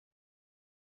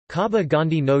Kaba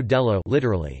Gandhi No Delo,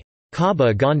 literally,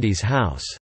 Kaba Gandhi's house.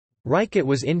 Rajkot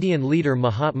was Indian leader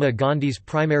Mahatma Gandhi's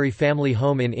primary family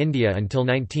home in India until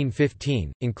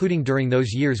 1915, including during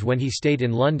those years when he stayed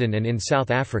in London and in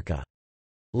South Africa.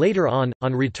 Later on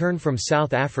return from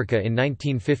South Africa in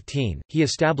 1915, he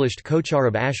established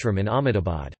Kocharab Ashram in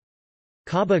Ahmedabad.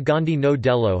 Kaba Gandhi No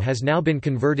Delo has now been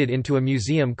converted into a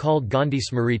museum called Gandhi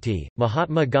Smriti.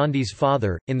 Mahatma Gandhi's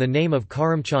father, in the name of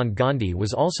Karamchand Gandhi,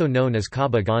 was also known as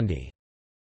Kaba Gandhi.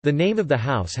 The name of the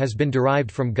house has been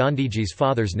derived from Gandhiji's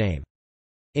father's name.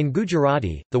 In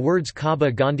Gujarati, the words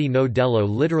Kaba Gandhi No Delo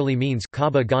literally means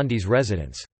Kaba Gandhi's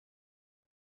residence.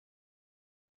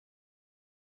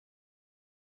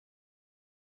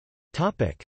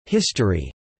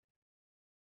 History.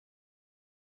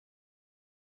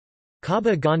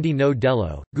 Kaba Gandhi No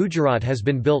Delo, Gujarat has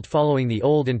been built following the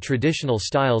old and traditional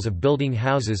styles of building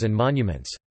houses and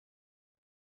monuments.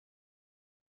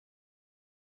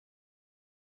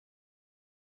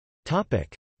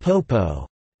 Popo.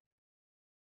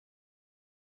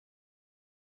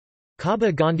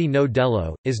 Kaba Gandhi No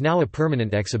Delo is now a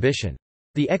permanent exhibition.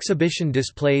 The exhibition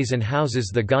displays and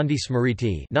houses the Gandhi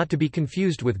Smriti, not to be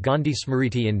confused with Gandhi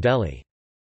Smriti in Delhi.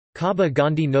 Kaba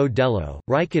Gandhi No Delo,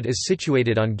 Rajkot is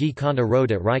situated on Gi Khana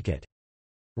Road at Rajkot.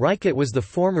 Rajkot was the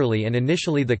formerly and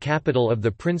initially the capital of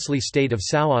the princely state of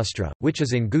Saurashtra, which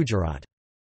is in Gujarat.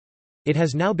 It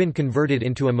has now been converted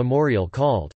into a memorial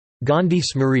called Gandhi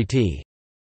Smriti.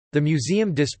 The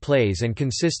museum displays and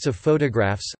consists of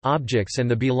photographs, objects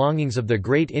and the belongings of the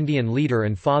great Indian leader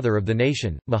and father of the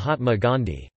nation, Mahatma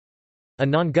Gandhi. A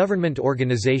non-government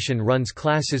organization runs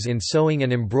classes in sewing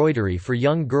and embroidery for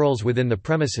young girls within the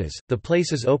premises. The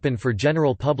place is open for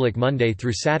general public Monday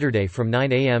through Saturday from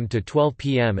 9 a.m. to 12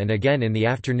 p.m. and again in the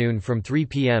afternoon from 3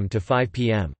 p.m. to 5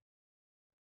 p.m.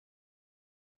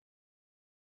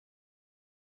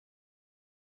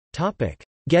 Topic: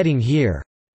 Getting here.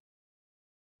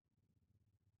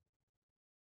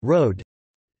 Road.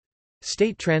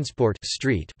 State transport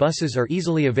street buses are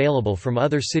easily available from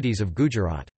other cities of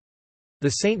Gujarat. The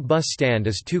Saint bus stand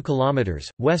is 2 km,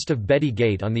 west of Bedi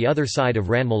Gate on the other side of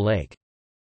Ranmal Lake.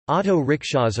 Auto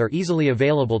rickshaws are easily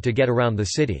available to get around the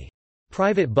city.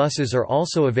 Private buses are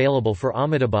also available for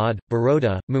Ahmedabad,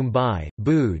 Baroda, Mumbai,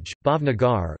 Bhuj,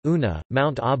 Bhavnagar, Una,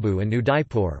 Mount Abu and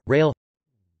Udaipur. Rail.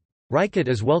 Rajkot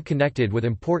is well connected with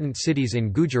important cities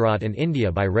in Gujarat and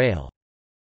India by rail.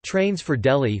 Trains for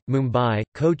Delhi, Mumbai,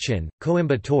 Cochin,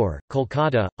 Coimbatore,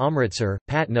 Kolkata, Amritsar,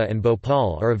 Patna and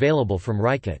Bhopal are available from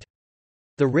Rajkot.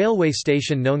 The railway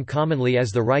station known commonly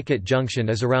as the Rajkot Junction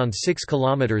is around 6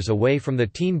 km away from the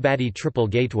Teen Bati Triple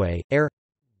Gateway.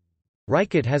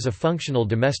 Rajkot has a functional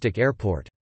domestic airport.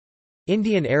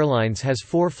 Indian Airlines has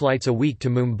 4 flights a week to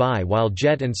Mumbai while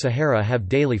Jet and Sahara have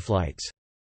daily flights.